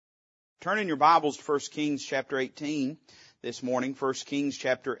Turn in your Bibles to 1 Kings chapter 18 this morning, 1 Kings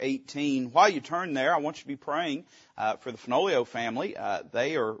chapter 18. While you turn there, I want you to be praying for the Fenolio family.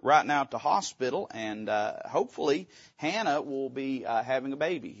 They are right now at the hospital, and hopefully Hannah will be having a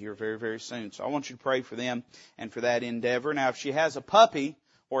baby here very, very soon. So I want you to pray for them and for that endeavor. Now, if she has a puppy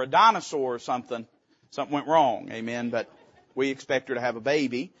or a dinosaur or something went wrong, amen, but we expect her to have a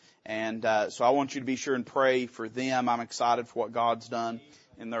baby. And so I want you to be sure and pray for them. I'm excited for what God's done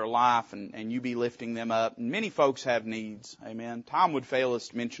in their life, and you be lifting them up. And many folks have needs. Amen. Time would fail us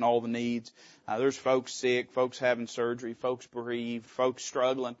to mention all the needs. There's folks sick, folks having surgery, folks bereaved, folks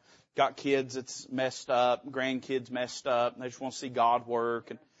struggling, got kids that's messed up, grandkids messed up, and they just want to see God work.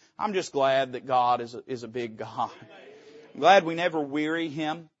 And I'm just glad that God is a big God. I'm glad we never weary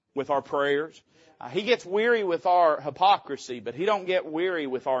Him with our prayers. He gets weary with our hypocrisy, but He don't get weary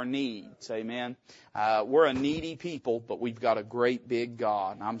with our needs. Amen. We're a needy people, but we've got a great big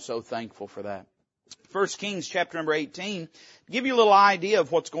God. And I'm so thankful for that. 1 Kings chapter number 18. To give you a little idea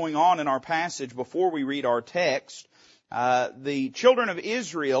of what's going on in our passage before we read our text. The children of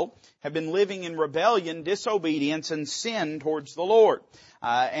Israel have been living in rebellion, disobedience, and sin towards the Lord.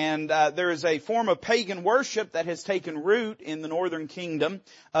 There is a form of pagan worship that has taken root in the northern kingdom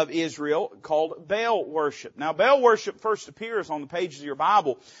of Israel called Baal worship. Now, Baal worship first appears on the pages of your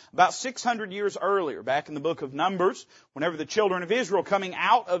Bible about 600 years earlier, back in the book of Numbers, whenever the children of Israel coming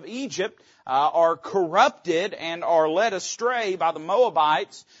out of Egypt are corrupted and are led astray by the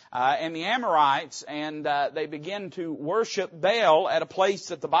Moabites and the Amorites, and they begin to worship Baal at a place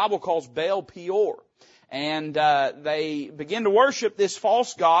that the Bible calls Baal Peor. And they begin to worship this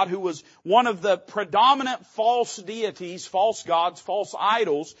false god who was one of the predominant false deities, false gods, false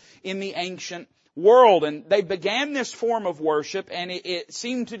idols in the ancient world. And they began this form of worship, and it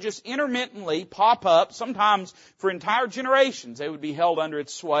seemed to just intermittently pop up, sometimes for entire generations. They would be held under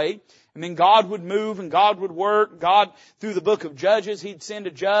its sway. And then God would move and God would work. God, through the book of Judges, He'd send a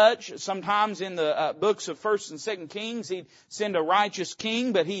judge. Sometimes in the books of 1st and 2nd Kings, He'd send a righteous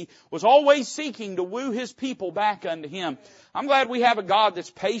king. But He was always seeking to woo His people back unto Him. I'm glad we have a God that's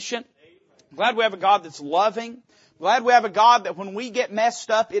patient. I'm glad we have a God that's loving. I'm glad we have a God that when we get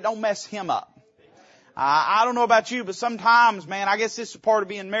messed up, it don't mess Him up. I don't know about you, but sometimes, man, I guess this is part of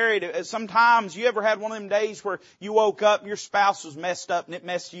being married. Sometimes you ever had one of them days where you woke up and your spouse was messed up and it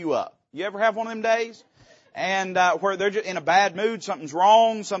messed you up? You ever have one of them days? And where they're just in a bad mood, something's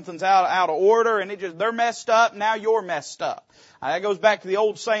wrong, something's out of order, and they're messed up, now you're messed up. That goes back to the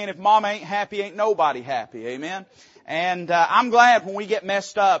old saying, if mama ain't happy, ain't nobody happy. Amen? And I'm glad when we get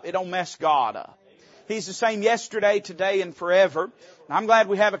messed up, it don't mess God up. He's the same yesterday, today, and forever. And I'm glad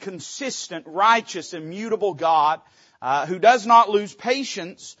we have a consistent, righteous, immutable God who does not lose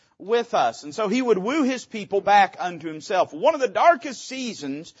patience with us. And so He would woo His people back unto Himself. One of the darkest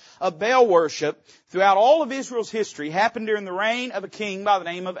seasons of Baal worship throughout all of Israel's history happened during the reign of a king by the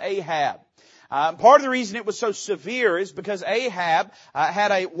name of Ahab. Part of the reason it was so severe is because Ahab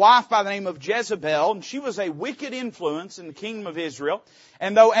had a wife by the name of Jezebel, and she was a wicked influence in the kingdom of Israel.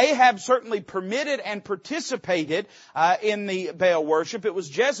 And though Ahab certainly permitted and participated in the Baal worship, it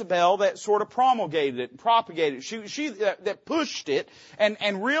was Jezebel that sort of promulgated it and propagated it. She that pushed it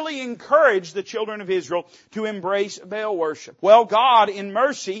and really encouraged the children of Israel to embrace Baal worship. Well, God, in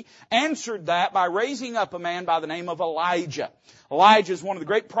mercy, answered that by raising up a man by the name of Elijah. Elijah is one of the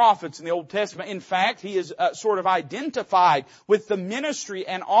great prophets in the Old Testament. In fact, he is sort of identified with the ministry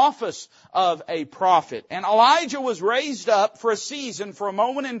and office of a prophet. And Elijah was raised up for a season, for a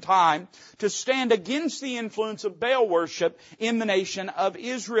moment in time, to stand against the influence of Baal worship in the nation of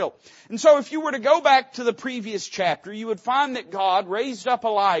Israel. And so if you were to go back to the previous chapter, you would find that God raised up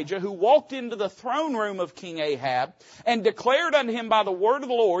Elijah, who walked into the throne room of King Ahab and declared unto him by the word of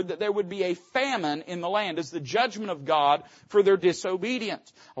the Lord that there would be a famine in the land as the judgment of God for their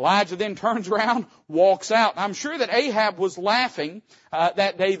disobedience. Elijah then turns around, walks out. I'm sure that Ahab was laughing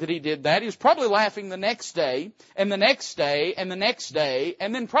that day that he did that. He was probably laughing the next day, and the next day, and the next day,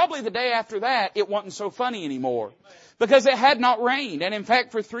 and then probably the day after that, it wasn't so funny anymore. Because it had not rained. And in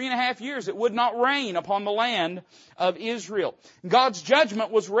fact, for 3.5 years, it would not rain upon the land of Israel. God's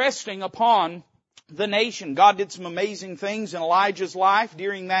judgment was resting upon the nation. God did some amazing things in Elijah's life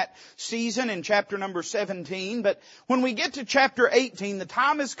during that season in chapter number 17. But when we get to chapter 18, the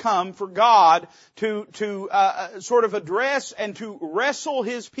time has come for God to sort of address and to wrestle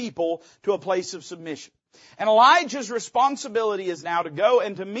His people to a place of submission. And Elijah's responsibility is now to go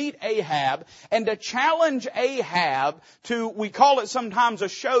and to meet Ahab and to challenge Ahab to, we call it sometimes a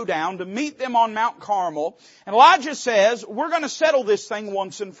showdown, to meet them on Mount Carmel. And Elijah says, we're going to settle this thing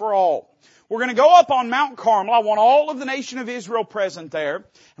once and for all. We're going to go up on Mount Carmel. I want all of the nation of Israel present there.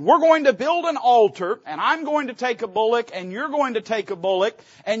 And we're going to build an altar, and I'm going to take a bullock, and you're going to take a bullock,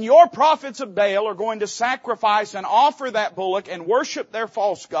 and your prophets of Baal are going to sacrifice and offer that bullock and worship their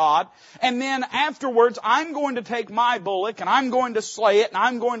false god. And then afterwards, I'm going to take my bullock, and I'm going to slay it, and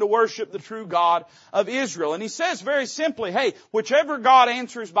I'm going to worship the true God of Israel. And he says very simply, hey, whichever God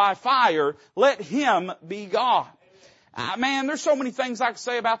answers by fire, let him be God. Man, there's so many things I could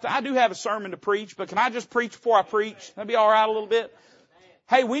say about that. I do have a sermon to preach, but can I just preach before I preach? That'd be all right a little bit.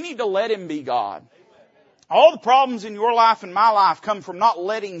 Hey, we need to let him be God. All the problems in your life and my life come from not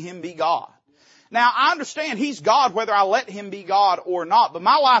letting him be God. Now, I understand he's God whether I let him be God or not, but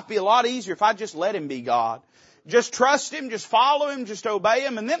my life would be a lot easier if I just let him be God. Just trust him, just follow him, just obey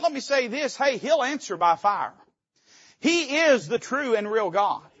him. And then let me say this, hey, he'll answer by fire. He is the true and real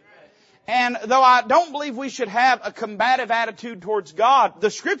God. And though I don't believe we should have a combative attitude towards God, the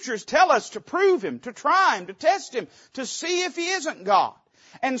Scriptures tell us to prove him, to try him, to test him, to see if he isn't God.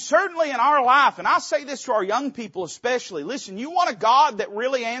 And certainly in our life, and I say this to our young people especially, listen, you want a God that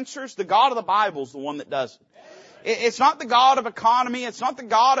really answers? The God of the Bible is the one that does it. It's not the God of economy. It's not the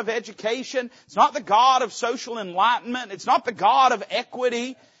God of education. It's not the God of social enlightenment. It's not the God of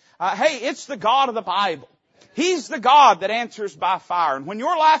equity. Hey, it's the God of the Bible. He's the God that answers by fire. And when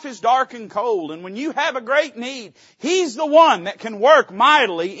your life is dark and cold, and when you have a great need, he's the one that can work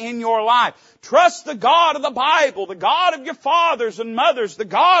mightily in your life. Trust the God of the Bible, the God of your fathers and mothers, the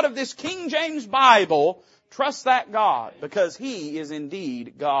God of this King James Bible. Trust that God, because he is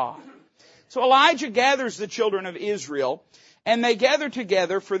indeed God. So Elijah gathers the children of Israel, and they gather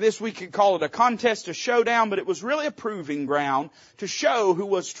together for this, we could call it a contest, a showdown, but it was really a proving ground to show who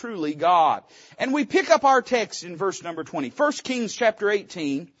was truly God. And we pick up our text in verse number 20. 1 Kings chapter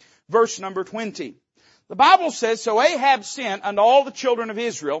 18, verse number 20. The Bible says, So Ahab sent unto all the children of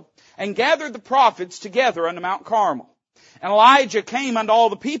Israel, and gathered the prophets together unto Mount Carmel. And Elijah came unto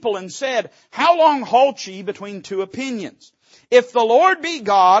all the people and said, How long halt ye between two opinions? If the Lord be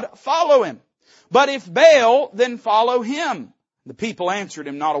God, follow him. But if Baal, then follow him. The people answered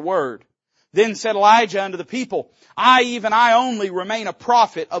him not a word. Then said Elijah unto the people, I, even I only, remain a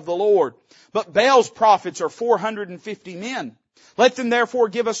prophet of the Lord. But Baal's prophets are 450 men. Let them therefore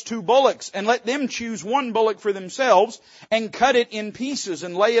give us 2 bullocks, and let them choose 1 bullock for themselves, and cut it in pieces,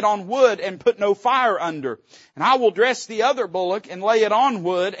 and lay it on wood, and put no fire under. And I will dress the other bullock, and lay it on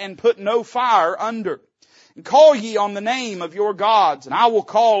wood, and put no fire under. And call ye on the name of your gods, and I will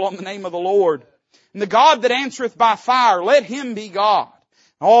call on the name of the Lord. And the God that answereth by fire, let him be God.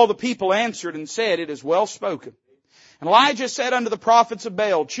 And all the people answered and said, It is well spoken. And Elijah said unto the prophets of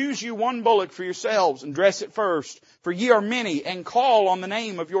Baal, Choose you 1 bullock for yourselves, and dress it first, for ye are many, and call on the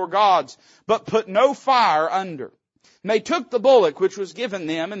name of your gods, but put no fire under. And they took the bullock which was given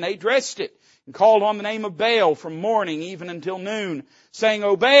them, and they dressed it, and called on the name of Baal from morning even until noon, saying,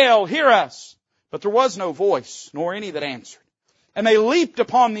 O Baal, hear us. But there was no voice, nor any that answered. And they leaped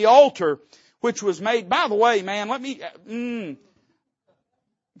upon the altar which was made. By the way, man, can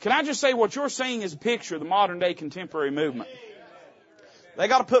I just say what you're seeing is a picture of the modern day contemporary movement. They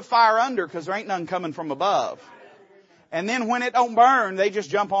got to put fire under because there ain't none coming from above. And then when it don't burn, they just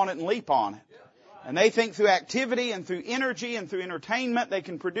jump on it and leap on it. And they think through activity and through energy and through entertainment they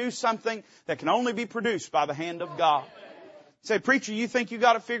can produce something that can only be produced by the hand of God. Say, preacher, you think you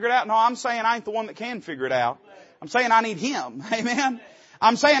got it figured out? No, I'm saying I ain't the one that can figure it out. I'm saying I need him. Amen.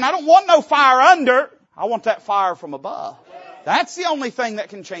 I'm saying I don't want no fire under. I want that fire from above. That's the only thing that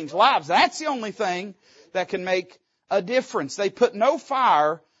can change lives. That's the only thing that can make a difference. They put no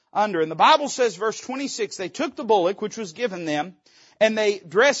fire under. And the Bible says, verse 26, they took the bullock which was given them, and they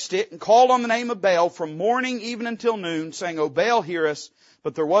dressed it and called on the name of Baal from morning even until noon, saying, O Baal, hear us.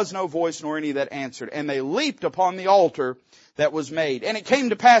 But there was no voice nor any that answered. And they leaped upon the altar that was made. And it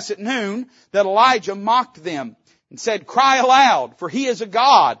came to pass at noon that Elijah mocked them, and said, Cry aloud, for he is a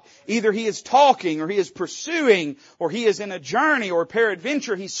God. Either he is talking, or he is pursuing, or he is in a journey, or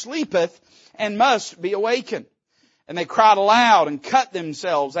peradventure he sleepeth, and must be awakened. And they cried aloud, and cut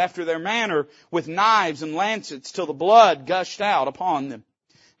themselves after their manner with knives and lancets, till the blood gushed out upon them.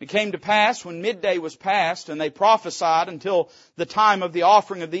 It came to pass, when midday was past, and they prophesied until the time of the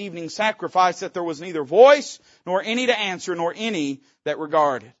offering of the evening sacrifice, that there was neither voice, nor any to answer, nor any that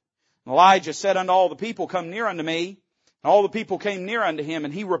regarded. And Elijah said unto all the people, Come near unto me. And all the people came near unto him,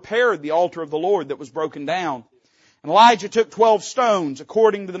 and he repaired the altar of the Lord that was broken down. And Elijah took 12 stones,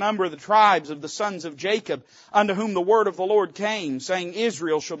 according to the number of the tribes of the sons of Jacob, unto whom the word of the Lord came, saying,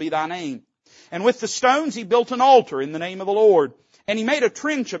 Israel shall be thy name. And with the stones he built an altar in the name of the Lord. And he made a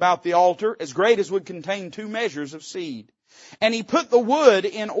trench about the altar, as great as would contain 2 measures of seed. And he put the wood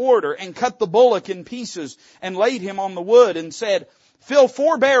in order and cut the bullock in pieces and laid him on the wood and said, fill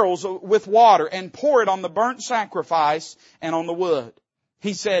 4 barrels with water and pour it on the burnt sacrifice and on the wood.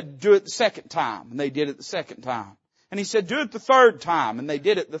 He said, do it the second time. And they did it the second time. And he said, do it the third time. And they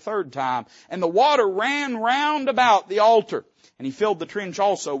did it the third time. And the water ran round about the altar. And he filled the trench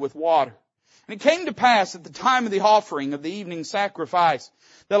also with water. And it came to pass at the time of the offering of the evening sacrifice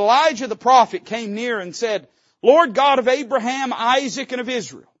that Elijah the prophet came near and said, Lord God of Abraham, Isaac, and of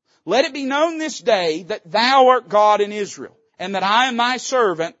Israel, let it be known this day that thou art God in Israel, and that I am thy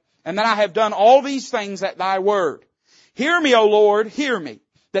servant, and that I have done all these things at thy word. Hear me, O Lord, hear me,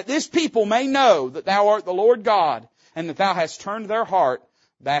 that this people may know that thou art the Lord God, and that thou hast turned their heart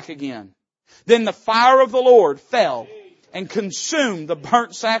back again. Then the fire of the Lord fell and consumed the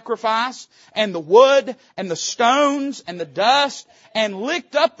burnt sacrifice and the wood and the stones and the dust and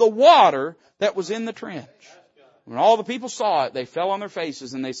licked up the water that was in the trench. When all the people saw it, they fell on their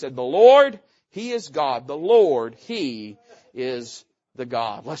faces and they said, the Lord, He is God. The Lord, He is the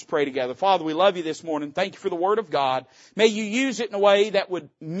God. Let's pray together. Father, we love You this morning. Thank You for the Word of God. May You use it in a way that would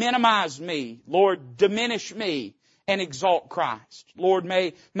minimize me. Lord, diminish me and exalt Christ. Lord,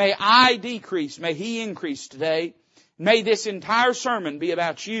 may I decrease. May He increase today. May this entire sermon be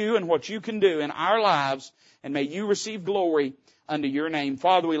about You and what You can do in our lives. And may You receive glory unto Your name.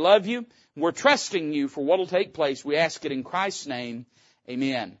 Father, we love You. We're trusting You for what will take place. We ask it in Christ's name.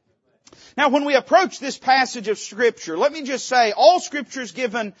 Amen. Now, when we approach this passage of Scripture, let me just say, all Scripture is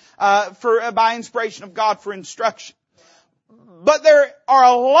given by inspiration of God for instruction. But there are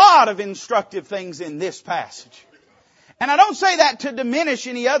a lot of instructive things in this passage. And I don't say that to diminish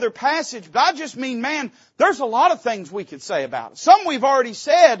any other passage, but I just mean, man, there's a lot of things we could say about it. Some we've already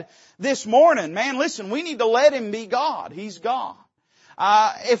said this morning. Man, listen, we need to let Him be God. He's God.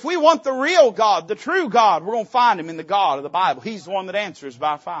 If we want the real God, the true God, we're going to find Him in the God of the Bible. He's the one that answers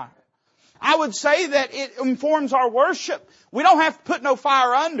by fire. I would say that it informs our worship. We don't have to put no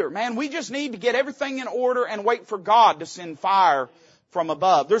fire under. Man, we just need to get everything in order and wait for God to send fire from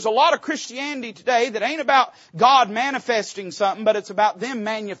above. There's a lot of Christianity today that ain't about God manifesting something, but it's about them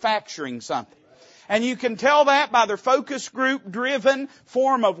manufacturing something. And you can tell that by their focus group driven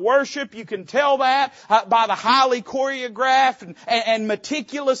form of worship. You can tell that by the highly choreographed and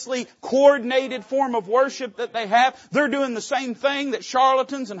meticulously coordinated form of worship that they have. They're doing the same thing that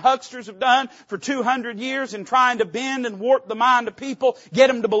charlatans and hucksters have done for 200 years in trying to bend and warp the mind of people, get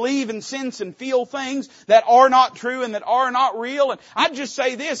them to believe and sense and feel things that are not true and that are not real. And I'd just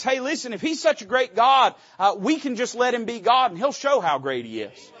say this, hey listen, if He's such a great God, we can just let Him be God and He'll show how great He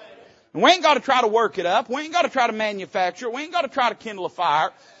is. And we ain't got to try to work it up. We ain't got to try to manufacture it. We ain't got to try to kindle a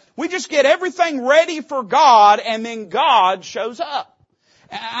fire. We just get everything ready for God and then God shows up.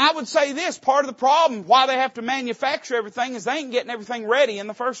 I would say this, part of the problem why they have to manufacture everything is they ain't getting everything ready in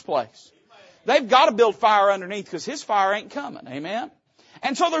the first place. They've got to build fire underneath because His fire ain't coming. Amen?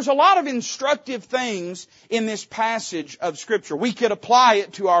 And so there's a lot of instructive things in this passage of Scripture. We could apply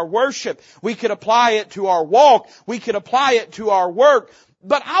it to our worship. We could apply it to our walk. We could apply it to our work.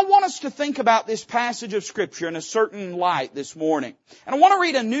 But I want us to think about this passage of Scripture in a certain light this morning. And I want to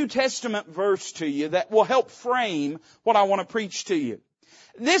read a New Testament verse to you that will help frame what I want to preach to you.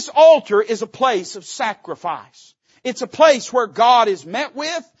 This altar is a place of sacrifice. It's a place where God is met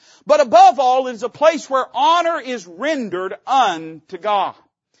with, but above all, it is a place where honor is rendered unto God.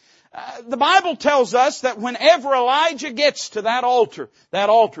 The Bible tells us that whenever Elijah gets to that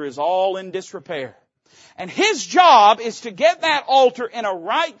altar is all in disrepair. And his job is to get that altar in a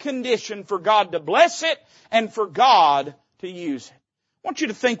right condition for God to bless it and for God to use it. I want you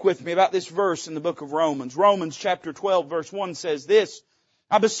to think with me about this verse in the book of Romans. Romans chapter 12 verse 1 says this,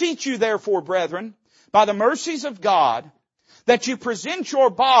 I beseech you therefore, brethren, by the mercies of God, that you present your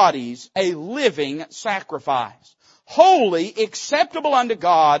bodies a living sacrifice, holy, acceptable unto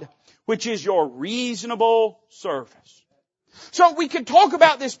God, which is your reasonable service. So we could talk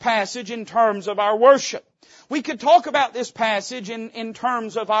about this passage in terms of our worship. We could talk about this passage in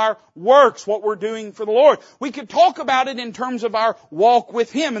terms of our works, what we're doing for the Lord. We could talk about it in terms of our walk with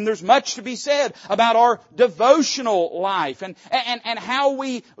Him. And there's much to be said about our devotional life and how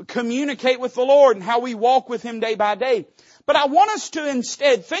we communicate with the Lord and how we walk with Him day by day. But I want us to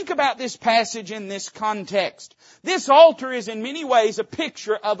instead think about this passage in this context. This altar is in many ways a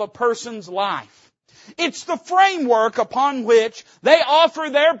picture of a person's life. It's the framework upon which they offer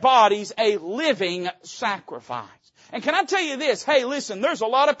their bodies a living sacrifice. And can I tell you this? Hey, listen, there's a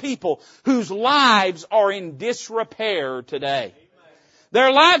lot of people whose lives are in disrepair today.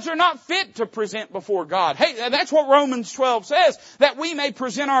 Their lives are not fit to present before God. Hey, that's what Romans 12 says, that we may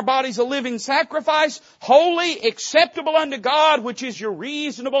present our bodies a living sacrifice, holy, acceptable unto God, which is your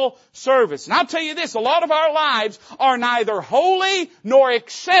reasonable service. And I'll tell you this, a lot of our lives are neither holy nor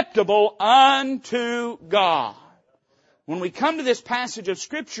acceptable unto God. When we come to this passage of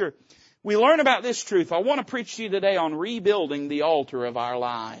Scripture, we learn about this truth. I want to preach to you today on rebuilding the altar of our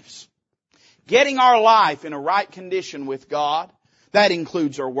lives. Getting our life in a right condition with God. That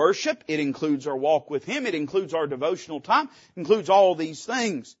includes our worship. It includes our walk with Him. It includes our devotional time. It includes all these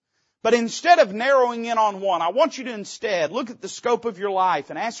things. But instead of narrowing in on one, I want you to instead look at the scope of your life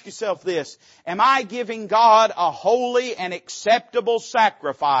and ask yourself this. Am I giving God a holy and acceptable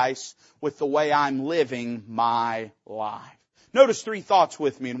sacrifice with the way I'm living my life? Notice 3 thoughts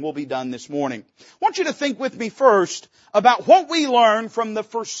with me and we'll be done this morning. I want you to think with me first about what we learn from the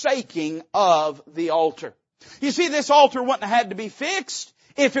forsaking of the altar. You see, this altar wouldn't have had to be fixed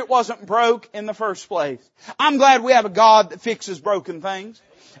if it wasn't broke in the first place. I'm glad we have a God that fixes broken things.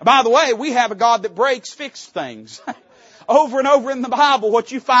 By the way, we have a God that breaks fixed things. Over and over in the Bible,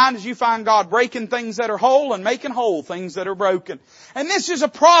 what you find is you find God breaking things that are whole and making whole things that are broken. And this is a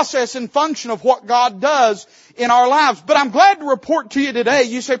process and function of what God does in our lives. But I'm glad to report to you today,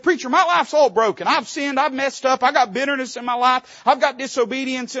 you say, preacher, my life's all broken. I've sinned, I've messed up, I've got bitterness in my life, I've got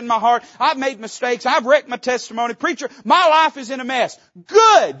disobedience in my heart, I've made mistakes, I've wrecked my testimony. Preacher, my life is in a mess.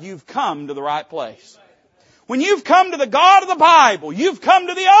 Good, you've come to the right place. When you've come to the God of the Bible, you've come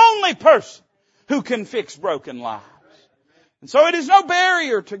to the only person who can fix broken lives. And so it is no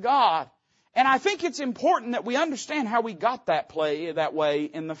barrier to God. And I think it's important that we understand how we got that way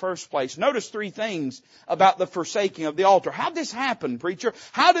in the first place. Notice 3 things about the forsaking of the altar. How'd this happen, preacher?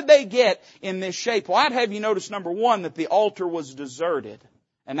 How did they get in this shape? Well, I'd have you notice, number 1, that the altar was deserted.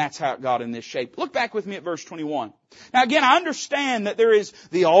 And that's how it got in this shape. Look back with me at verse 21. Now again, I understand that there is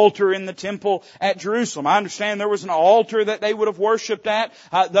the altar in the temple at Jerusalem. I understand there was an altar that they would have worshipped at,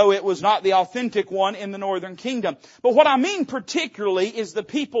 though it was not the authentic one in the northern kingdom. But what I mean particularly is the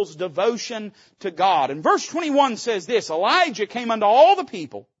people's devotion to God. And verse 21 says this, Elijah came unto all the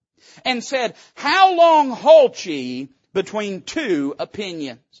people and said, how long halt ye between 2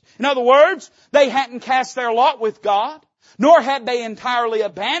 opinions? In other words, they hadn't cast their lot with God. Nor had they entirely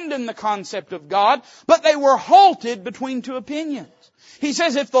abandoned the concept of God, but they were halted between 2 opinions. He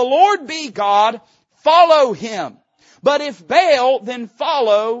says, if the Lord be God, follow Him. But if Baal, then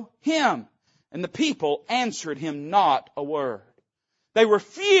follow him. And the people answered him not a word. They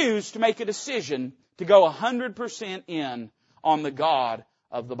refused to make a decision to go 100% in on the God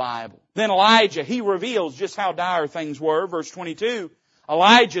of the Bible. Then Elijah, he reveals just how dire things were. Verse 22.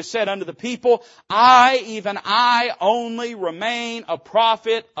 Elijah said unto the people, even I only remain a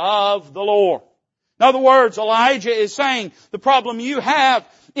prophet of the Lord. In other words, Elijah is saying, the problem you have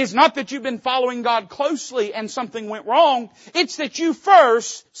is not that you've been following God closely and something went wrong. It's that you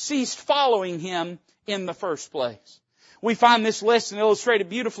first ceased following Him in the first place. We find this lesson illustrated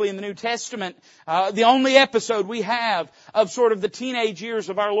beautifully in the New Testament. The only episode we have of sort of the teenage years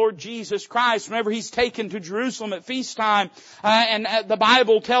of our Lord Jesus Christ, whenever He's taken to Jerusalem at feast time. And the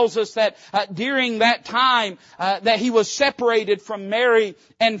Bible tells us that during that time that He was separated from Mary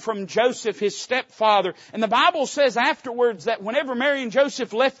and from Joseph, His stepfather. And the Bible says afterwards that whenever Mary and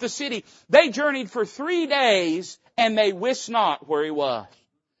Joseph left the city, they journeyed for 3 days and they wist not where He was.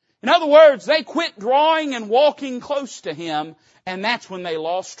 In other words, they quit drawing and walking close to Him, and that's when they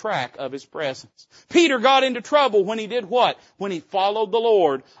lost track of His presence. Peter got into trouble when he did what? When he followed the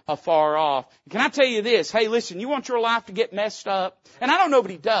Lord afar off. Can I tell you this? Hey, listen, you want your life to get messed up? And I don't know what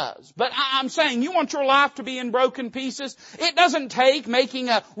he does, but I'm saying you want your life to be in broken pieces? It doesn't take making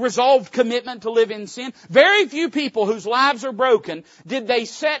a resolved commitment to live in sin. Very few people whose lives are broken did they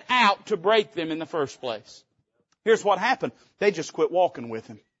set out to break them in the first place. Here's what happened. They just quit walking with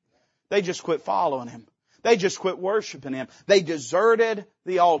Him. They just quit following Him. They just quit worshiping Him. They deserted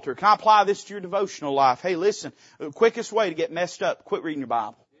the altar. Can I apply this to your devotional life? Hey, listen, the quickest way to get messed up, quit reading your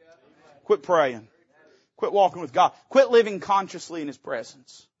Bible. Quit praying. Quit walking with God. Quit living consciously in His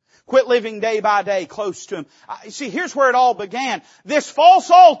presence. Quit living day by day close to Him. See, here's where it all began. This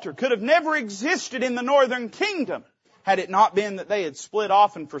false altar could have never existed in the northern kingdom had it not been that they had split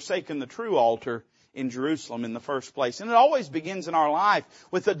off and forsaken the true altar in Jerusalem in the first place. And it always begins in our life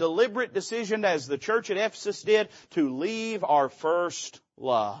with a deliberate decision, as the church at Ephesus did, to leave our first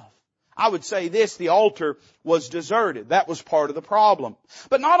love. I would say this, the altar was deserted. That was part of the problem.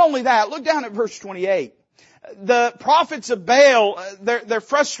 But not only that, look down at verse 28. The prophets of Baal, they're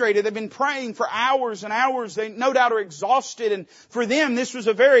frustrated. They've been praying for hours and hours. They no doubt are exhausted. And for them, this was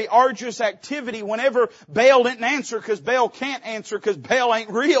a very arduous activity. Whenever Baal didn't answer, because Baal can't answer, because Baal ain't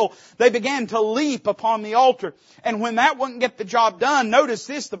real, they began to leap upon the altar. And when that wouldn't get the job done, notice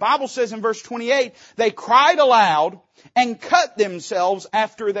this, the Bible says in verse 28, they cried aloud and cut themselves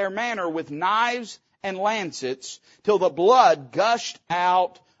after their manner with knives and lancets till the blood gushed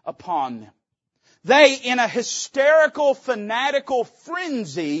out upon them. They, in a hysterical, fanatical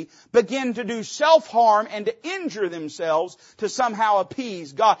frenzy, begin to do self-harm and to injure themselves to somehow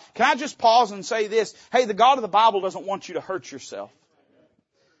appease God. Can I just pause and say this? Hey, the God of the Bible doesn't want you to hurt yourself.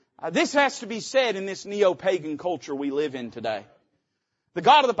 This has to be said in this neo-pagan culture we live in today. The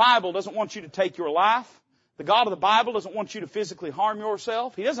God of the Bible doesn't want you to take your life. The God of the Bible doesn't want you to physically harm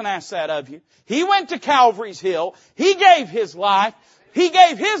yourself. He doesn't ask that of you. He went to Calvary's Hill. He gave His life. He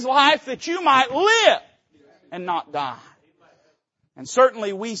gave His life that you might live and not die. And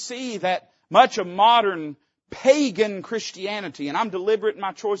certainly we see that much of modern pagan Christianity, and I'm deliberate in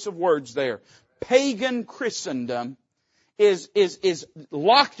my choice of words there, pagan Christendom is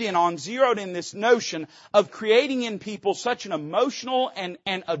locked in on, zeroed in this notion of creating in people such an emotional and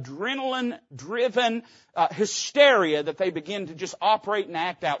adrenaline-driven hysteria that they begin to just operate and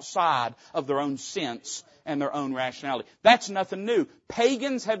act outside of their own sense and their own rationality. That's nothing new.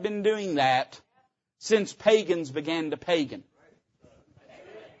 Pagans have been doing that since pagans began to pagan.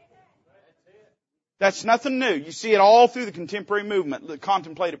 That's nothing new. You see it all through the contemporary movement, the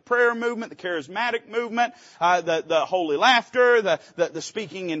contemplative prayer movement, the charismatic movement, the holy laughter, the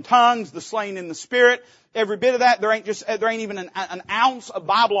speaking in tongues, the slain in the Spirit. Every bit of that. There ain't even an ounce of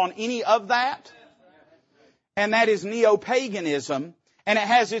Bible on any of that. And that is neo-paganism. And it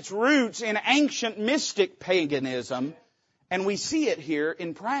has its roots in ancient mystic paganism. And we see it here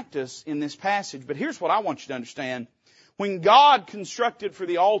in practice in this passage. But here's what I want you to understand. When God constructed for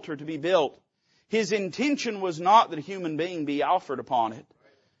the altar to be built, His intention was not that a human being be offered upon it,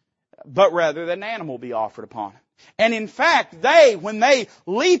 but rather that an animal be offered upon it. And in fact, when they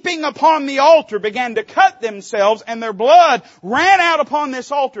leaping upon the altar began to cut themselves and their blood ran out upon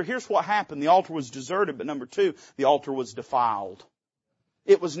this altar, here's what happened. The altar was deserted, but number two, the altar was defiled.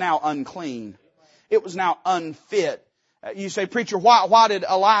 It was now unclean. It was now unfit. You say, preacher, why did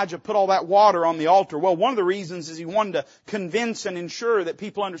Elijah put all that water on the altar? Well, one of the reasons is he wanted to convince and ensure that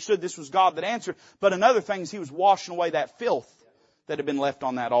people understood this was God that answered. But another thing is he was washing away that filth that had been left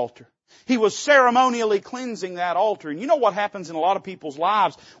on that altar. He was ceremonially cleansing that altar. And you know what happens in a lot of people's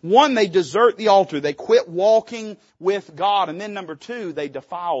lives? One, they desert the altar. They quit walking with God. And then number two, they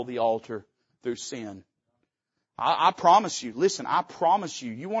defile the altar through sin. I promise you, listen, I promise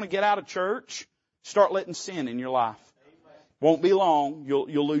you want to get out of church, start letting sin in your life. Won't be long.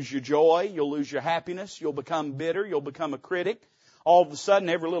 You'll lose your joy. You'll lose your happiness. You'll become bitter. You'll become a critic. All of a sudden,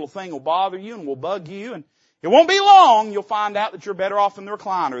 every little thing will bother you and will bug you. And it won't be long. You'll find out that you're better off in the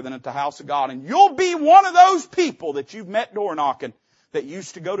recliner than at the house of God. And you'll be one of those people that you've met door knocking that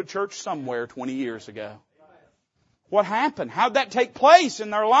used to go to church somewhere 20 years ago. What happened? How'd that take place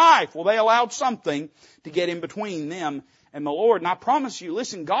in their life? Well, they allowed something to get in between them and the Lord. And I promise you,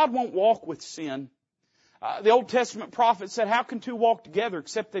 listen, God won't walk with sin. The Old Testament prophet said, how can two walk together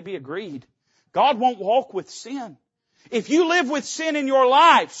except they be agreed? God won't walk with sin. If you live with sin in your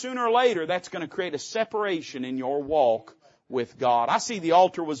life, sooner or later, that's going to create a separation in your walk with God. I see the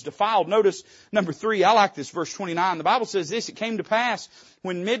altar was defiled. Notice number 3, I like this, verse 29. The Bible says this, it came to pass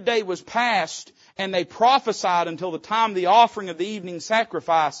when midday was past and they prophesied until the time of the offering of the evening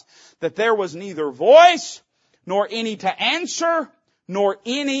sacrifice that there was neither voice nor any to answer nor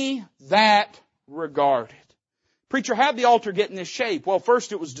any that regarded. Preacher, how'd the altar get in this shape? Well,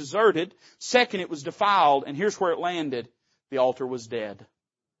 first it was deserted. Second, it was defiled. And here's where it landed. The altar was dead.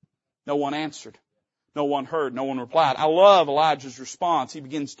 No one answered. No one heard. No one replied. I love Elijah's response. He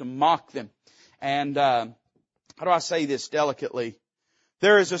begins to mock them. And how do I say this delicately?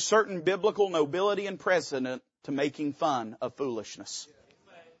 There is a certain biblical nobility and precedent to making fun of foolishness.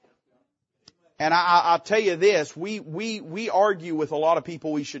 And I'll tell you this, we argue with a lot of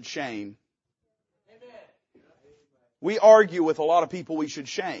people we should shame. We argue with a lot of people we should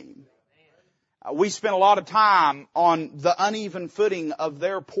shame. We spend a lot of time on the uneven footing of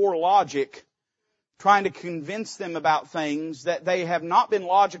their poor logic, trying to convince them about things that they have not been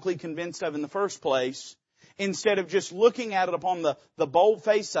logically convinced of in the first place, instead of just looking at it upon the bold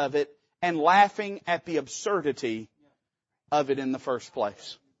face of it and laughing at the absurdity of it in the first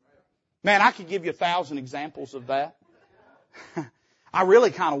place. Man, I could give you 1,000 examples of that. I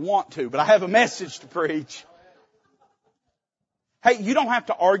really kind of want to, but I have a message to preach. Hey, you don't have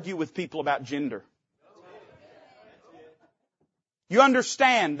to argue with people about gender. You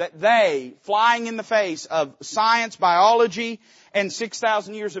understand that they, flying in the face of science, biology, and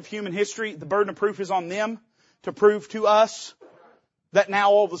 6,000 years of human history, the burden of proof is on them to prove to us that now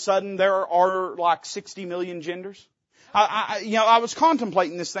all of a sudden there are like 60 million genders. I was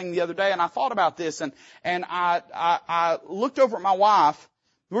contemplating this thing the other day, and I thought about this, and I looked over at my wife.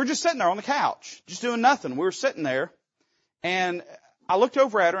 We were just sitting there on the couch, just doing nothing. We were sitting there, and I looked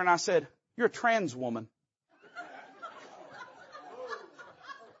over at her and I said, "You're a trans woman."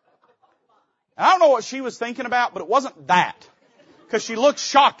 And I don't know what she was thinking about, but it wasn't that. Because she looked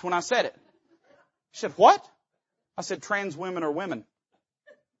shocked when I said it. She said, "What?" I said, "Trans women are women.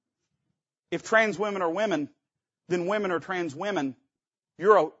 If trans women are women, then women are trans women.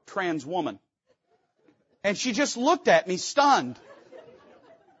 You're a trans woman." And she just looked at me stunned.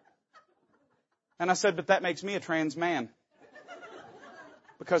 And I said, "But that makes me a trans man.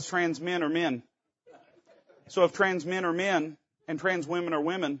 Because trans men are men. So if trans men are men and trans women are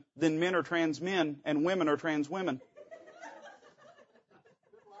women, then men are trans men and women are trans women."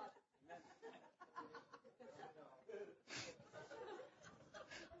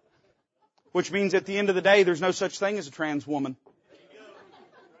 Which means at the end of the day, there's no such thing as a trans woman.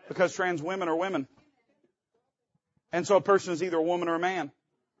 Because trans women are women. And so a person is either a woman or a man.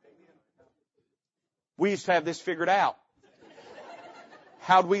 We used to have this figured out.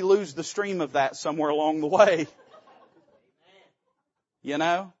 How'd we lose the stream of that somewhere along the way? You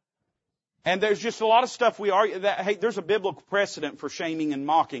know? And there's just a lot of stuff we argue that, hey, there's a biblical precedent for shaming and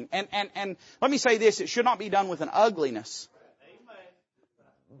mocking. And let me say this, it should not be done with an ugliness.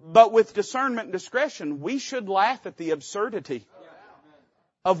 But with discernment and discretion, we should laugh at the absurdity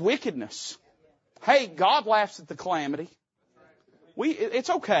of wickedness. Hey, God laughs at the calamity.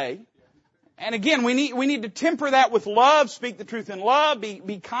 It's okay. And again, we need to temper that with love, speak the truth in love,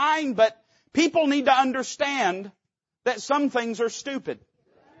 be kind, but people need to understand that some things are stupid.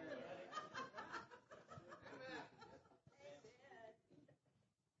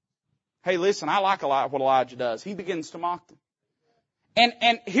 Hey, listen, I like a lot what Elijah does. He begins to mock them.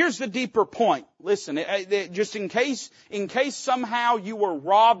 And here's the deeper point. Listen, just in case somehow you were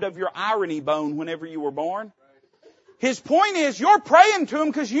robbed of your irony bone whenever you were born. His point is, you're praying to Him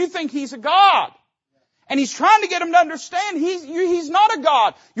because you think He's a God. And He's trying to get him to understand He's not a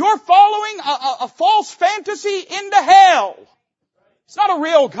God. You're following a false fantasy into hell. It's not a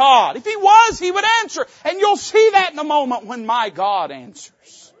real God. If He was, He would answer. And you'll see that in a moment when my God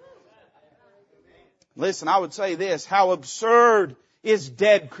answers. Listen, I would say this, how absurd is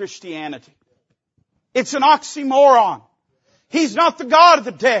dead Christianity. It's an oxymoron. He's not the God of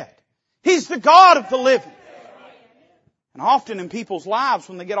the dead. He's the God of the living. And often in people's lives,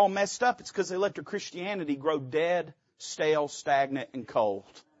 when they get all messed up, it's because they let their Christianity grow dead, stale, stagnant, and cold.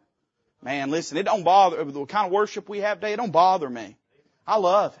 Man, listen, it don't bother, the kind of worship we have today, it don't bother me. I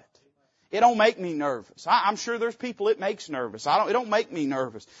love it. It don't make me nervous. I'm sure there's people it makes nervous. It don't make me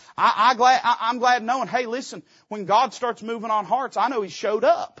nervous. I'm glad knowing, hey, listen, when God starts moving on hearts, I know He showed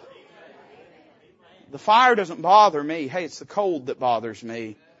up. The fire doesn't bother me. Hey, it's the cold that bothers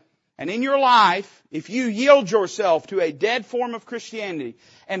me. And in your life, if you yield yourself to a dead form of Christianity,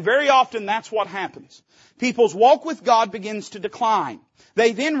 and very often that's what happens, people's walk with God begins to decline.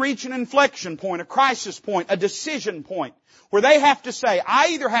 They then reach an inflection point, a crisis point, a decision point, where they have to say, I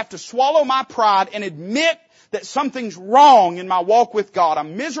either have to swallow my pride and admit that something's wrong in my walk with God.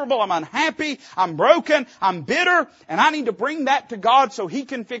 I'm miserable, I'm unhappy, I'm broken, I'm bitter, and I need to bring that to God so He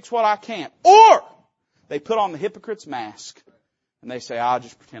can fix what I can't. Or they put on the hypocrite's mask and they say, I'll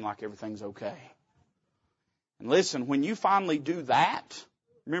just pretend like everything's okay. And listen, when you finally do that,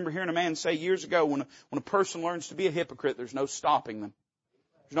 remember hearing a man say years ago, when a person learns to be a hypocrite, there's no stopping them.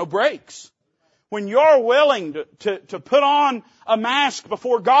 There's no brakes. When you're willing to put on a mask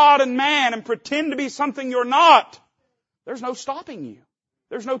before God and man and pretend to be something you're not, there's no stopping you.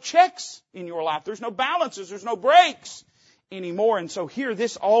 There's no checks in your life. There's no balances. There's no brakes anymore. And so here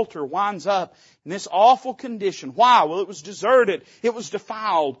this altar winds up in this awful condition. Why? Well, it was deserted. It was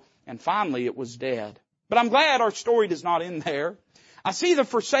defiled. And finally it was dead. But I'm glad our story does not end there. I see the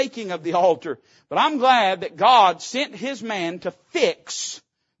forsaking of the altar. But I'm glad that God sent His man to fix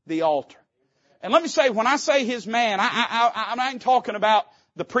the altar. And let me say, when I say His man, I'm not talking about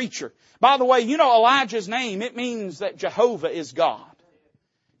the preacher. By the way, you know Elijah's name, it means that Jehovah is God.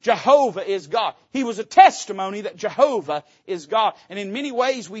 Jehovah is God. He was a testimony that Jehovah is God. And in many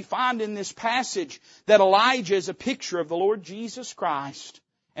ways we find in this passage that Elijah is a picture of the Lord Jesus Christ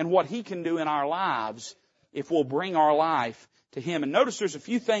and what He can do in our lives if we'll bring our life to Him. And notice there's a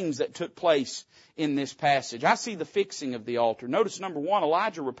few things that took place in this passage. I see the fixing of the altar. Notice number one,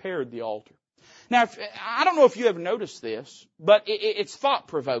 Elijah repaired the altar. Now, I don't know if you ever noticed this, but it's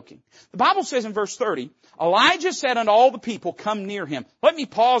thought-provoking. The Bible says in verse 30, Elijah said unto all the people, come near him. Let me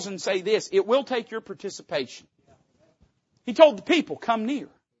pause and say this. It will take your participation. He told the people, come near.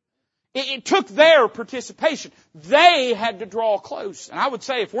 It took their participation. They had to draw close. And I would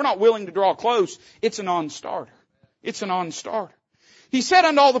say if we're not willing to draw close, it's a non-starter. It's a non-starter. He said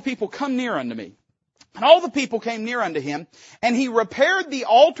unto all the people, come near unto me. And all the people came near unto him, and he repaired the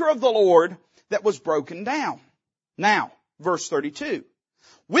altar of the Lord that was broken down. Now, verse 32.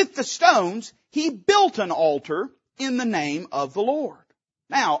 With the stones, he built an altar in the name of the Lord.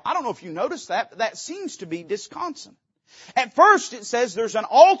 Now, I don't know if you noticed that, but that seems to be disconsonant. At first it says there's an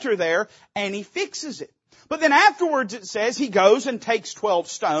altar there, and he fixes it. But then afterwards it says he goes and takes 12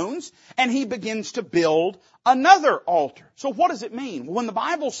 stones, and he begins to build another altar. So what does it mean? When the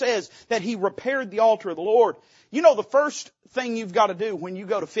Bible says that he repaired the altar of the Lord, you know the first thing you've got to do when you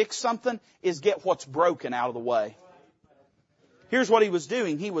go to fix something is get what's broken out of the way. Here's what he was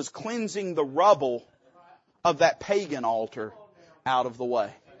doing. He was cleansing the rubble of that pagan altar out of the way.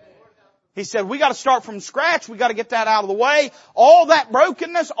 He said, we got to start from scratch. We got to get that out of the way. All that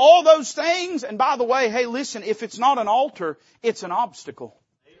brokenness, all those things. And by the way, hey, listen, if it's not an altar, it's an obstacle.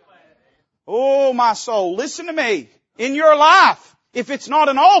 Oh, my soul, listen to me. In your life, if it's not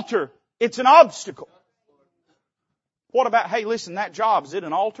an altar, it's an obstacle. What about, hey, listen, that job, is it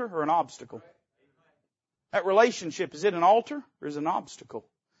an altar or an obstacle? That relationship, is it an altar or is it an obstacle?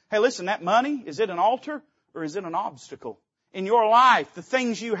 Hey, listen, that money, is it an altar or is it an obstacle? In your life, the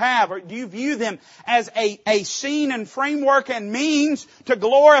things you have, or do you view them as a scene and framework and means to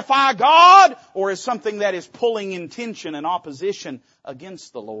glorify God, or as something that is pulling in tension and opposition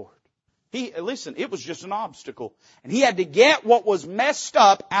against the Lord? Listen, it was just an obstacle. And he had to get what was messed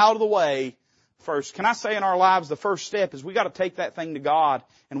up out of the way first. Can I say in our lives, the first step is we got to take that thing to God,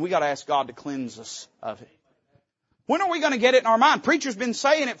 and we got to ask God to cleanse us of it. When are we going to get it in our mind? Preacher's been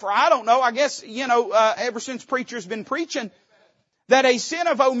saying it for, I don't know, I guess, ever since preacher's been preaching, that a sin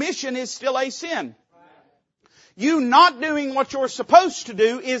of omission is still a sin. You not doing what you're supposed to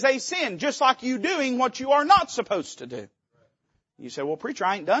do is a sin, just like you doing what you are not supposed to do. You say, well, preacher,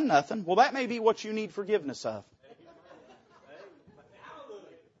 I ain't done nothing. Well, that may be what you need forgiveness of.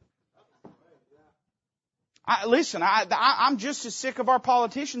 I'm just as sick of our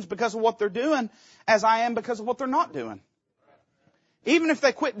politicians because of what they're doing as I am because of what they're not doing. Even if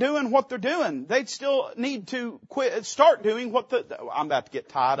they quit doing what they're doing, they'd still need to start doing I'm about to get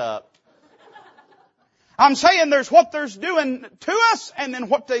tied up. I'm saying there's what they's doing to us and then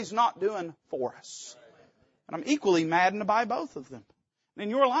what they's not doing for us. And I'm equally maddened by both of them. And in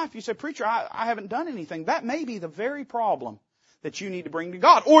your life, you say, preacher, I haven't done anything. That may be the very problem that you need to bring to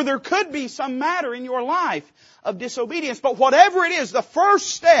God. Or there could be some matter in your life of disobedience. But whatever it is, the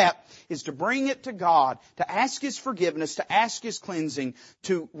first step is to bring it to God, to ask His forgiveness, to ask His cleansing,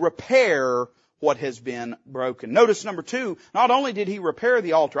 to repair what has been broken. Notice number 2, not only did he repair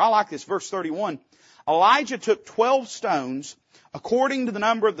the altar, I like this, verse 31. Elijah took 12 stones, according to the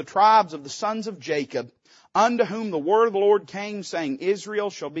number of the tribes of the sons of Jacob, unto whom the word of the Lord came, saying,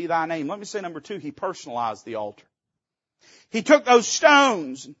 Israel shall be thy name. Let me say number 2, he personalized the altar. He took those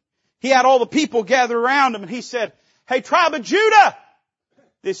stones. He had all the people gather around him and he said, hey, tribe of Judah,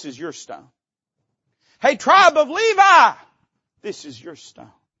 this is your stone. Hey, tribe of Levi, this is your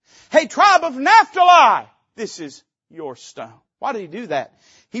stone. Hey, tribe of Naphtali, this is your stone. Why did he do that?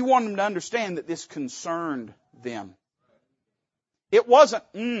 He wanted them to understand that this concerned them. It wasn't,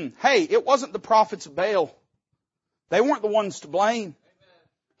 it wasn't the prophets of Baal. They weren't the ones to blame.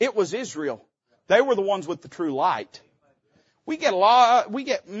 It was Israel. They were the ones with the true light. We get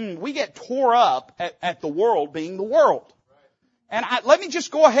tore up at the world being the world. And let me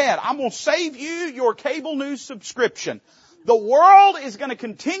just go ahead. I'm going to save you your cable news subscription. The world is going to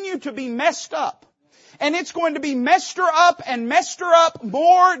continue to be messed up. And it's going to be messed her up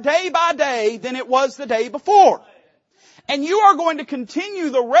more day by day than it was the day before. And you are going to continue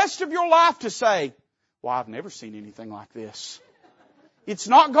the rest of your life to say, well, I've never seen anything like this. It's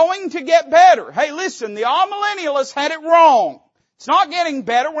not going to get better. Hey, listen, the all-millennialists had it wrong. It's not getting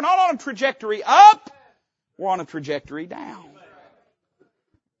better. We're not on a trajectory up. We're on a trajectory down.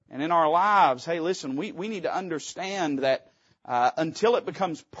 And in our lives, hey, listen, we need to understand that until it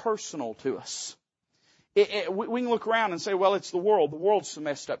becomes personal to us, we can look around and say, well, it's the world. The world's so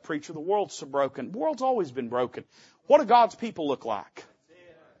messed up, preacher. The world's so broken. The world's always been broken. What do God's people look like?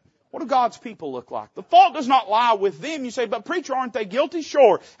 What do God's people look like? The fault does not lie with them. You say, but preacher, aren't they guilty?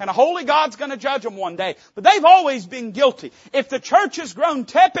 Sure. And a holy God's going to judge them one day. But they've always been guilty. If the church has grown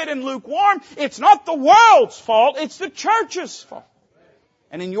tepid and lukewarm, it's not the world's fault. It's the church's fault.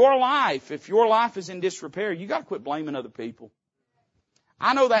 And in your life, if your life is in disrepair, you got to quit blaming other people.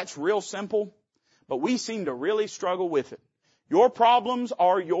 I know that's real simple, but we seem to really struggle with it. Your problems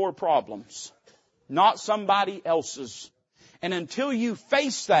are your problems, not somebody else's. And until you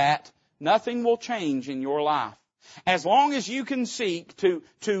face that, nothing will change in your life. As long as you can seek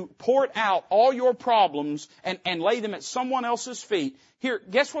to port out all your problems and lay them at someone else's feet, here,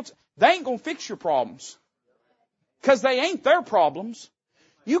 guess what? They ain't going to fix your problems. Because they ain't their problems.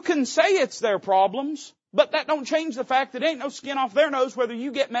 You can say it's their problems, but that don't change the fact that ain't no skin off their nose whether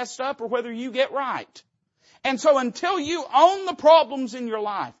you get messed up or whether you get right. And so until you own the problems in your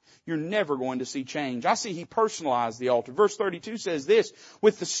life, you're never going to see change. I see he personalized the altar. Verse 32 says this,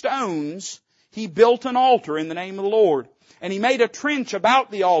 with the stones he built an altar in the name of the Lord, and he made a trench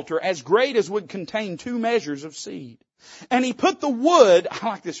about the altar as great as would contain 2 measures of seed. And he put the wood, I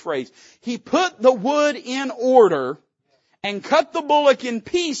like this phrase, he put the wood in order and cut the bullock in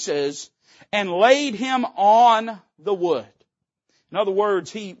pieces and laid him on the wood. In other words,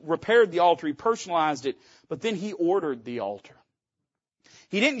 he repaired the altar, he personalized it, but then he ordered the altar.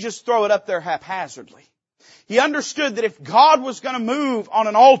 He didn't just throw it up there haphazardly. He understood that if God was going to move on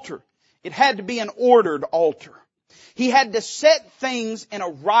an altar, it had to be an ordered altar. He had to set things in a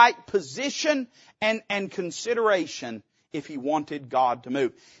right position and consideration if he wanted God to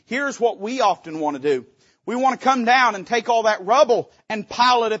move. Here's what we often want to do. We want to come down and take all that rubble and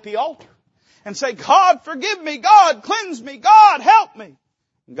pile it at the altar. And say, God, forgive me. God, cleanse me. God, help me.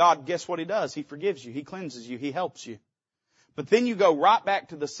 And God, guess what He does? He forgives you. He cleanses you. He helps you. But then you go right back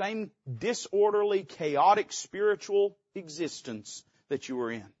to the same disorderly, chaotic, spiritual existence that you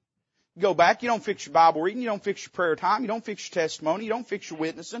were in. You go back, you don't fix your Bible reading, you don't fix your prayer time, you don't fix your testimony, you don't fix your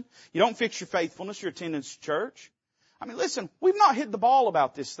witnessing, you don't fix your faithfulness, your attendance to church. I mean, listen, we've not hit the ball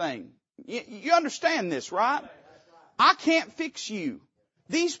about this thing. You understand this, right? I can't fix you.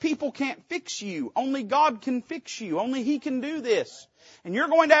 These people can't fix you. Only God can fix you. Only He can do this. And you're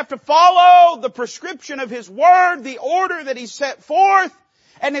going to have to follow the prescription of His Word, the order that He set forth.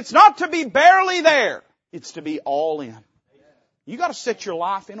 And it's not to be barely there. It's to be all in. You got to set your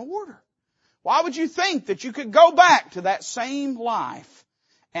life in order. Why would you think that you could go back to that same life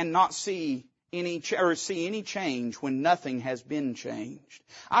and not see any change when nothing has been changed?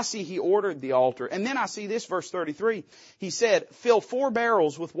 I see He ordered the altar. And then I see this, verse 33. He said, fill 4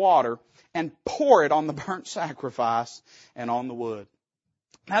 barrels with water and pour it on the burnt sacrifice and on the wood.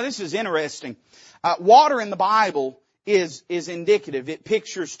 Now this is interesting. Water in the Bible is indicative. It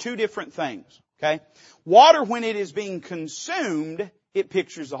pictures 2 different things. Okay? Water, when it is being consumed, it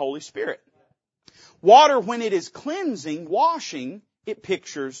pictures the Holy Spirit. Water, when it is cleansing, washing, it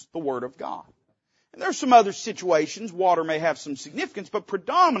pictures the Word of God. And there's some other situations water may have some significance, but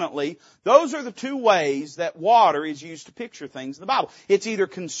predominantly, those are the 2 ways that water is used to picture things in the Bible. It's either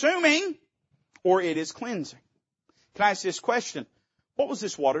consuming or it is cleansing. Can I ask this question? What was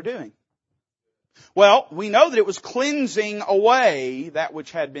this water doing? Well, we know that it was cleansing away that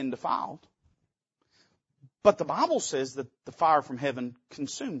which had been defiled. But the Bible says that the fire from heaven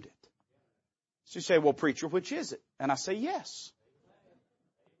consumed it. So you say, well, preacher, which is it? And I say, yes.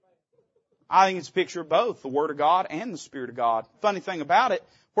 I think it's a picture of both, the Word of God and the Spirit of God. Funny thing about it,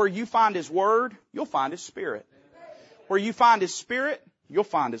 where you find His Word, you'll find His Spirit. Where you find His Spirit, you'll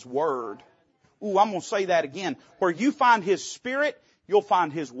find His Word. Ooh, I'm going to say that again. Where you find His Spirit, you'll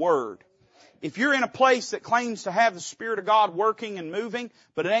find His Word. If you're in a place that claims to have the Spirit of God working and moving,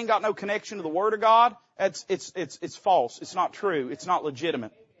 but it ain't got no connection to the Word of God, it's false. It's not true. It's not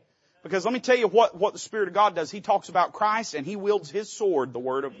legitimate. Because let me tell you what the Spirit of God does. He talks about Christ and He wields His sword, the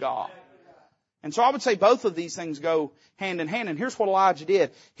Word of God. And so I would say both of these things go hand in hand. And here's what Elijah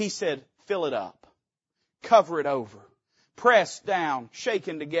did. He said, fill it up. Cover it over. Pressed down,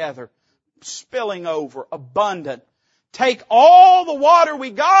 shaken together, spilling over, abundant. Take all the water we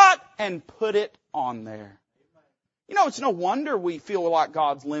got and put it on there. You know, it's no wonder we feel like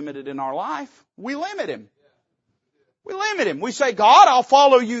God's limited in our life. We limit Him. We limit Him. We say, God, I'll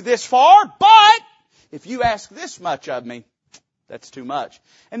follow you this far, but if you ask this much of me, that's too much.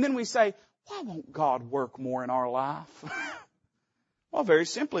 And then we say, why won't God work more in our life? Well, very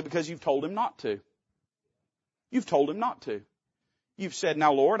simply, because you've told Him not to. You've told Him not to. You've said,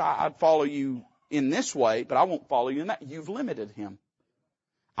 now Lord, I'd follow you in this way, but I won't follow you in that. You've limited Him.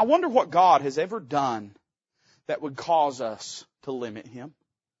 I wonder what God has ever done that would cause us to limit Him.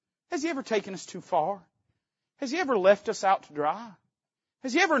 Has He ever taken us too far? Has He ever left us out to dry?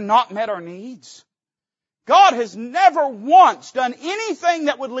 Has He ever not met our needs? God has never once done anything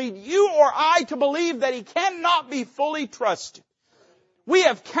that would lead you or I to believe that He cannot be fully trusted. We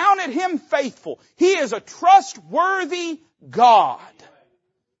have counted Him faithful. He is a trustworthy God.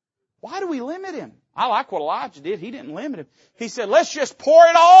 Why do we limit Him? I like what Elijah did. He didn't limit Him. He said, let's just pour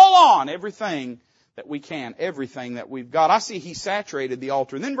it all on, everything that we can, everything that we've got. I see He saturated the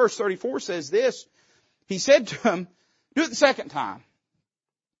altar. And then verse 34 says this. He said to them, do it the second time.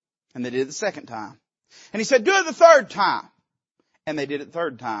 And they did it the second time. And He said, do it the third time. And they did it the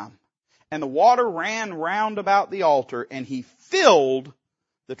third time. And the water ran round about the altar, and He filled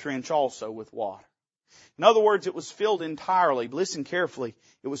the trench also with water. In other words, it was filled entirely. Listen carefully.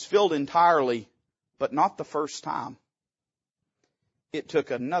 It was filled entirely, but not the first time. It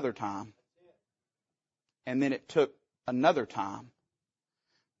took another time. And then it took another time.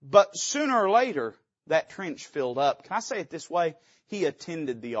 But sooner or later, that trench filled up. Can I say it this way? He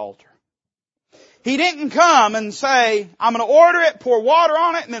attended the altar. He didn't come and say, I'm going to order it, pour water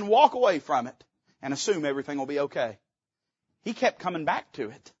on it, and then walk away from it and assume everything will be okay. He kept coming back to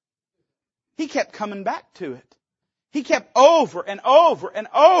it. He kept coming back to it. He kept over and over and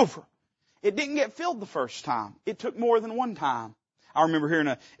over. It didn't get filled the first time. It took more than one time. I remember hearing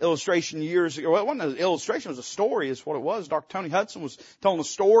an illustration years ago. Well, it wasn't an illustration, it was a story is what it was. Dr. Tony Hudson was telling a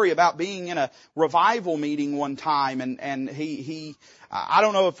story about being in a revival meeting one time, and he I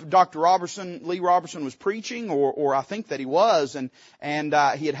don't know if Dr. Lee Robertson was preaching or I think that he was, and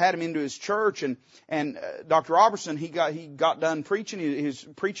he had him into his church, and Dr. Robertson, he got done preaching. He was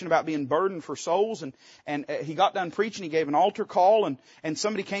preaching about being burdened for souls, and he got done preaching. He gave an altar call, and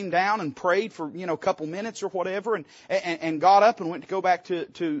somebody came down and prayed for, a couple minutes or whatever, and got up and went to go back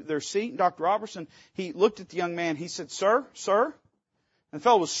to their seat. And Dr. Robertson, he looked at the young man. He said, Sir? And the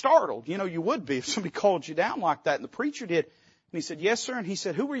fellow was startled. You would be if somebody called you down like that. And the preacher did. And he said, yes, sir. And he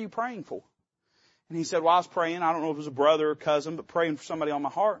said, who were you praying for? And he said, well, I was praying. I don't know if it was a brother or cousin, but praying for somebody on my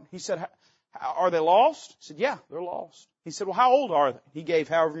heart. He said, are they lost? He said, yeah, they're lost. He said, well, how old are they? He gave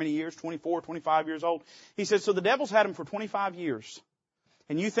however many years, 24, 25 years old. He said, so the devil's had them for 25 years.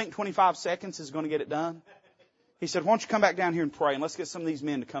 And you think 25 seconds is going to get it done? He said, why don't you come back down here and pray, and let's get some of these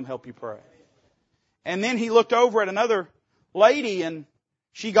men to come help you pray. And then he looked over at another lady, and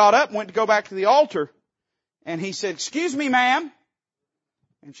she got up and went to go back to the altar. And he said, excuse me, ma'am.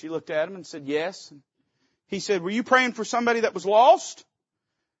 And she looked at him and said, yes. And he said, were you praying for somebody that was lost?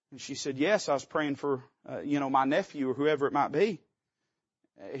 And she said, yes, I was praying for, my nephew or whoever it might be.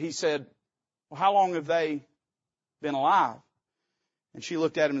 He said, well, how long have they been alive? And she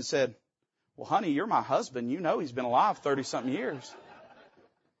looked at him and said, well, honey, you're my husband. You know he's been alive 30-something years.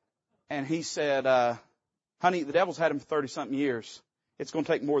 And he said, honey, the devil's had him for 30-something years. It's going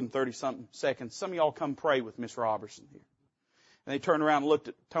to take more than 30-something seconds. Some of y'all come pray with Miss Robertson here. And they turned around and looked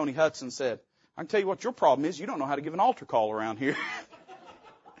at Tony Hudson and said, I can tell you what your problem is. You don't know how to give an altar call around here.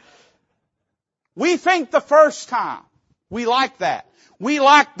 We think the first time. We like that. We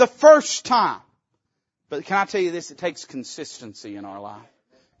like the first time. But can I tell you this? It takes consistency in our life.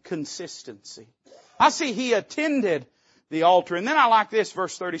 Consistency. I see he attended the altar. And then I like this,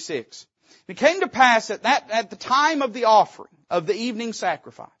 verse 36. It came to pass at the time of the offering of the evening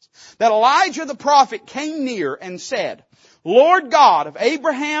sacrifice, that Elijah the prophet came near and said, Lord God of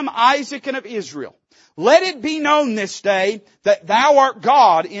Abraham, Isaac, and of Israel, let it be known this day that thou art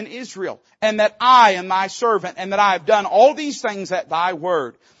God in Israel, and that I am thy servant, and that I have done all these things at thy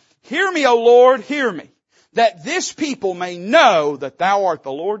word. Hear me, O Lord, hear me, that this people may know that thou art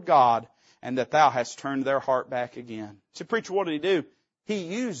the Lord God, and that thou hast turned their heart back again. So, preacher, what did he do? He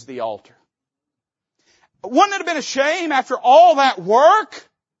used the altar. Wouldn't it have been a shame after all that work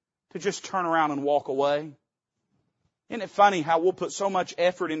to just turn around and walk away? Isn't it funny how we'll put so much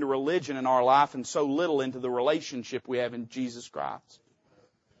effort into religion in our life and so little into the relationship we have in Jesus Christ?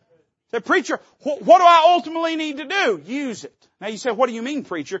 Say, preacher, what do I ultimately need to do? Use it. Now you say, what do you mean,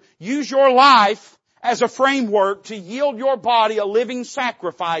 preacher? Use your life as a framework to yield your body a living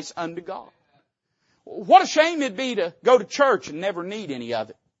sacrifice unto God. What a shame it'd be to go to church and never need any of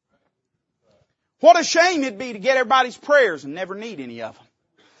it. What a shame it'd be to get everybody's prayers and never need any of them.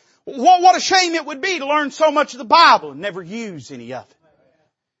 What a shame it would be to learn so much of the Bible and never use any of it.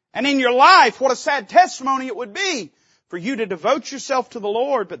 And in your life, what a sad testimony it would be for you to devote yourself to the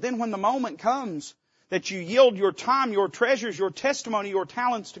Lord, but then when the moment comes that you yield your time, your treasures, your testimony, your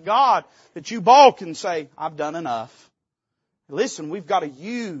talents to God, that you balk and say, I've done enough. Listen, we've got to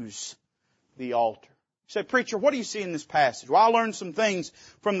use the altar. You say, preacher, what do you see in this passage? Well, I learned some things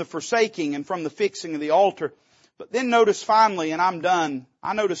from the forsaking and from the fixing of the altar. But then notice finally, and I'm done,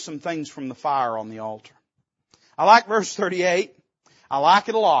 I noticed some things from the fire on the altar. I like verse 38. I like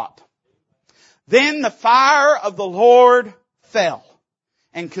it a lot. Then the fire of the Lord fell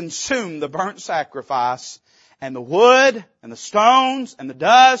and consumed the burnt sacrifice and the wood and the stones and the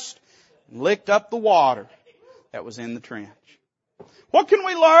dust and licked up the water that was in the trench. What can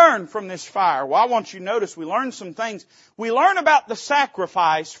we learn from this fire? Well, I want you to notice we learn some things. We learn about the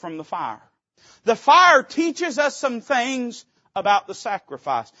sacrifice from the fire. The fire teaches us some things about the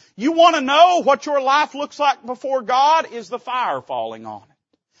sacrifice. You want to know what your life looks like before God? Is the fire falling on it?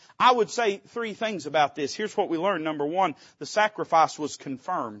 I would say 3 things about this. Here's what we learned. Number 1, the sacrifice was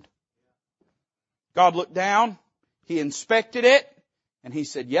confirmed. God looked down, He inspected it, and He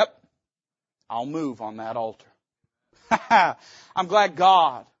said, yep, I'll move on that altar. I'm glad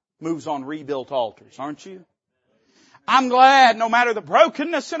God moves on rebuilt altars, aren't you? I'm glad no matter the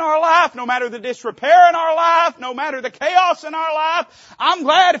brokenness in our life, no matter the disrepair in our life, no matter the chaos in our life, I'm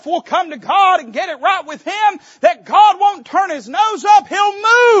glad if we'll come to God and get it right with Him, that God won't turn His nose up.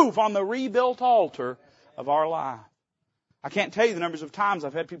 He'll move on the rebuilt altar of our life. I can't tell you the numbers of times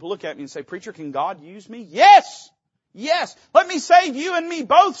I've had people look at me and say, preacher, can God use me? Yes! Yes! Let me save you and me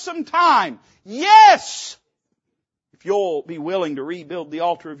both some time. Yes! If you'll be willing to rebuild the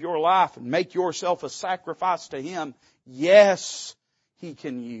altar of your life and make yourself a sacrifice to Him, yes, He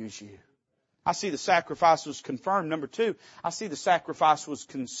can use you. I see the sacrifice was confirmed. Number 2, I see the sacrifice was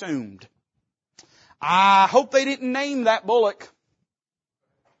consumed. I hope they didn't name that bullock.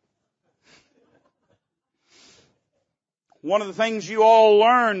 One of the things you all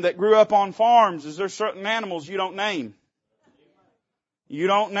learned that grew up on farms is there's certain animals you don't name. You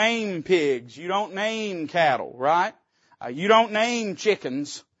don't name pigs. You don't name cattle, right? You don't name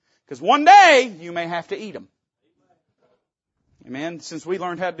chickens, because one day you may have to eat them. Amen. Since we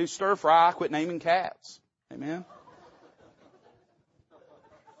learned how to do stir fry, I quit naming cats. Amen.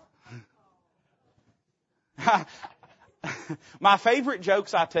 My favorite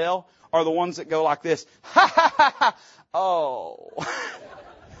jokes I tell are the ones that go like this. Ha ha ha ha. Oh.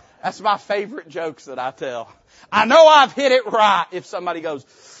 That's my favorite jokes that I tell. I know I've hit it right if somebody goes,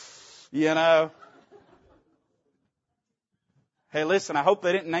 you know. Hey, listen, I hope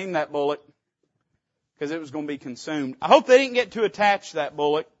they didn't name that bullock because it was going to be consumed. I hope they didn't get too attached to that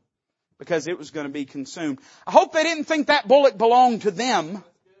bullock because it was going to be consumed. I hope they didn't think that bullock belonged to them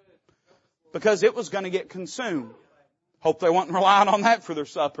because it was going to get consumed. Hope they weren't relying on that for their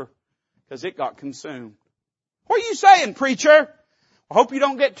supper because it got consumed. What are you saying, preacher? I hope you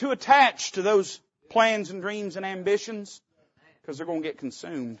don't get too attached to those plans and dreams and ambitions because they're going to get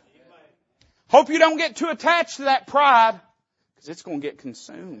consumed. Hope you don't get too attached to that pride because it's going to get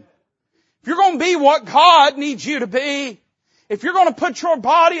consumed. If you're going to be what God needs you to be, if you're going to put your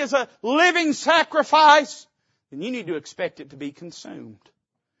body as a living sacrifice, then you need to expect it to be consumed.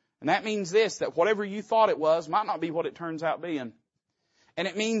 And that means this, that whatever you thought it was might not be what it turns out being. And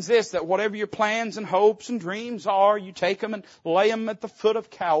it means this, that whatever your plans and hopes and dreams are, you take them and lay them at the foot of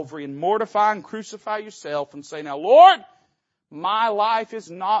Calvary and mortify and crucify yourself and say, now Lord, my life is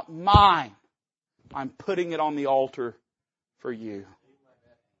not mine. I'm putting it on the altar for you.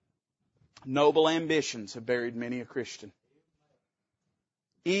 Noble ambitions have buried many a Christian.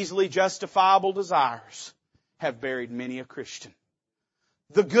 Easily justifiable desires have buried many a Christian.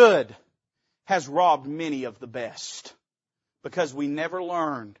 The good has robbed many of the best because we never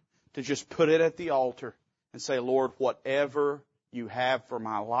learned to just put it at the altar and say, Lord, whatever you have for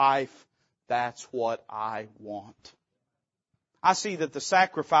my life, that's what I want. I see that the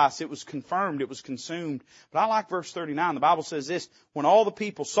sacrifice, it was confirmed, it was consumed. But I like verse 39. The Bible says this, when all the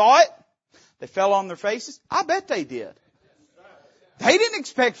people saw it, they fell on their faces. I bet they did. They didn't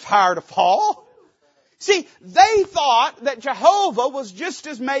expect fire to fall. See, they thought that Jehovah was just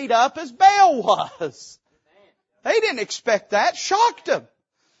as made up as Baal was. They didn't expect that. Shocked them.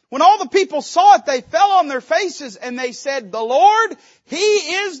 When all the people saw it, they fell on their faces and they said, the Lord, He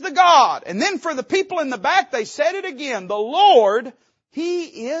is the God. And then for the people in the back, they said it again. The Lord,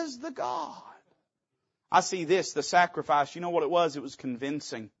 He is the God. I see this, the sacrifice. You know what it was? It was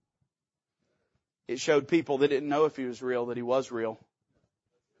convincing. It showed people that didn't know if He was real, that He was real.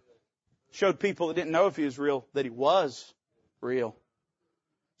 It showed people that didn't know if He was real, that He was real.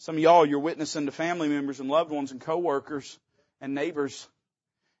 Some of y'all, you're witnessing to family members and loved ones and coworkers and neighbors.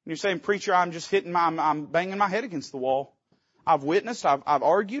 And you're saying, preacher, I'm banging my head against the wall. I've witnessed, I've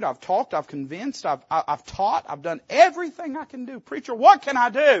argued, I've talked, I've convinced, I've taught, I've done everything I can do. Preacher, what can I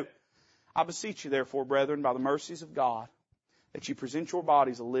do? I beseech you therefore, brethren, by the mercies of God, that you present your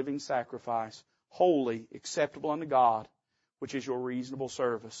bodies a living sacrifice, holy, acceptable unto God, which is your reasonable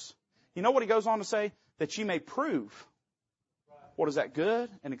service. You know what he goes on to say? That you may prove what is that good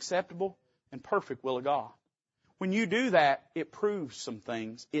and acceptable and perfect will of God. When you do that, it proves some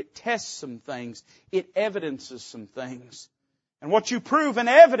things. It tests some things. It evidences some things. And what you prove and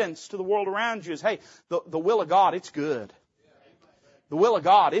evidence to the world around you is, hey, the will of God, it's good. The will of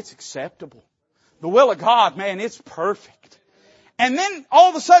God, it's acceptable. The will of God, man, it's perfect. And then all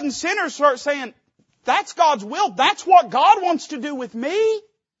of a sudden sinners start saying, that's God's will. That's what God wants to do with me.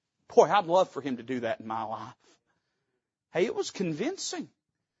 Boy, I'd love for Him to do that in my life. Hey, it was convincing.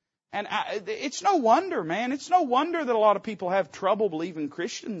 And it's no wonder, man. It's no wonder that a lot of people have trouble believing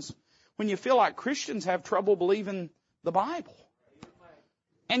Christians when you feel like Christians have trouble believing the Bible.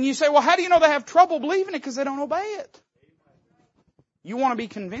 And you say, well, how do you know they have trouble believing it? Because they don't obey it. You want to be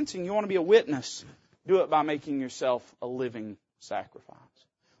convincing. You want to be a witness. Do it by making yourself a living sacrifice.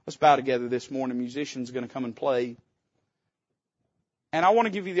 Let's bow together this morning. Musicians are going to come and play. And I want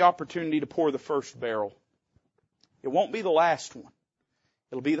to give you the opportunity to pour the first barrel. It won't be the last one.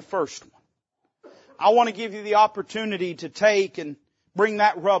 It'll be the first one. I want to give you the opportunity to take and bring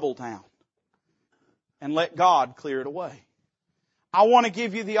that rubble down and let God clear it away. I want to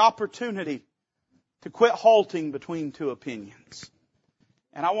give you the opportunity to quit halting between two opinions.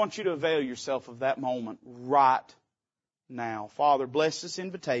 And I want you to avail yourself of that moment right now. Father, bless this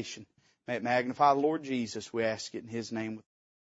invitation. May it magnify the Lord Jesus. We ask it in His name.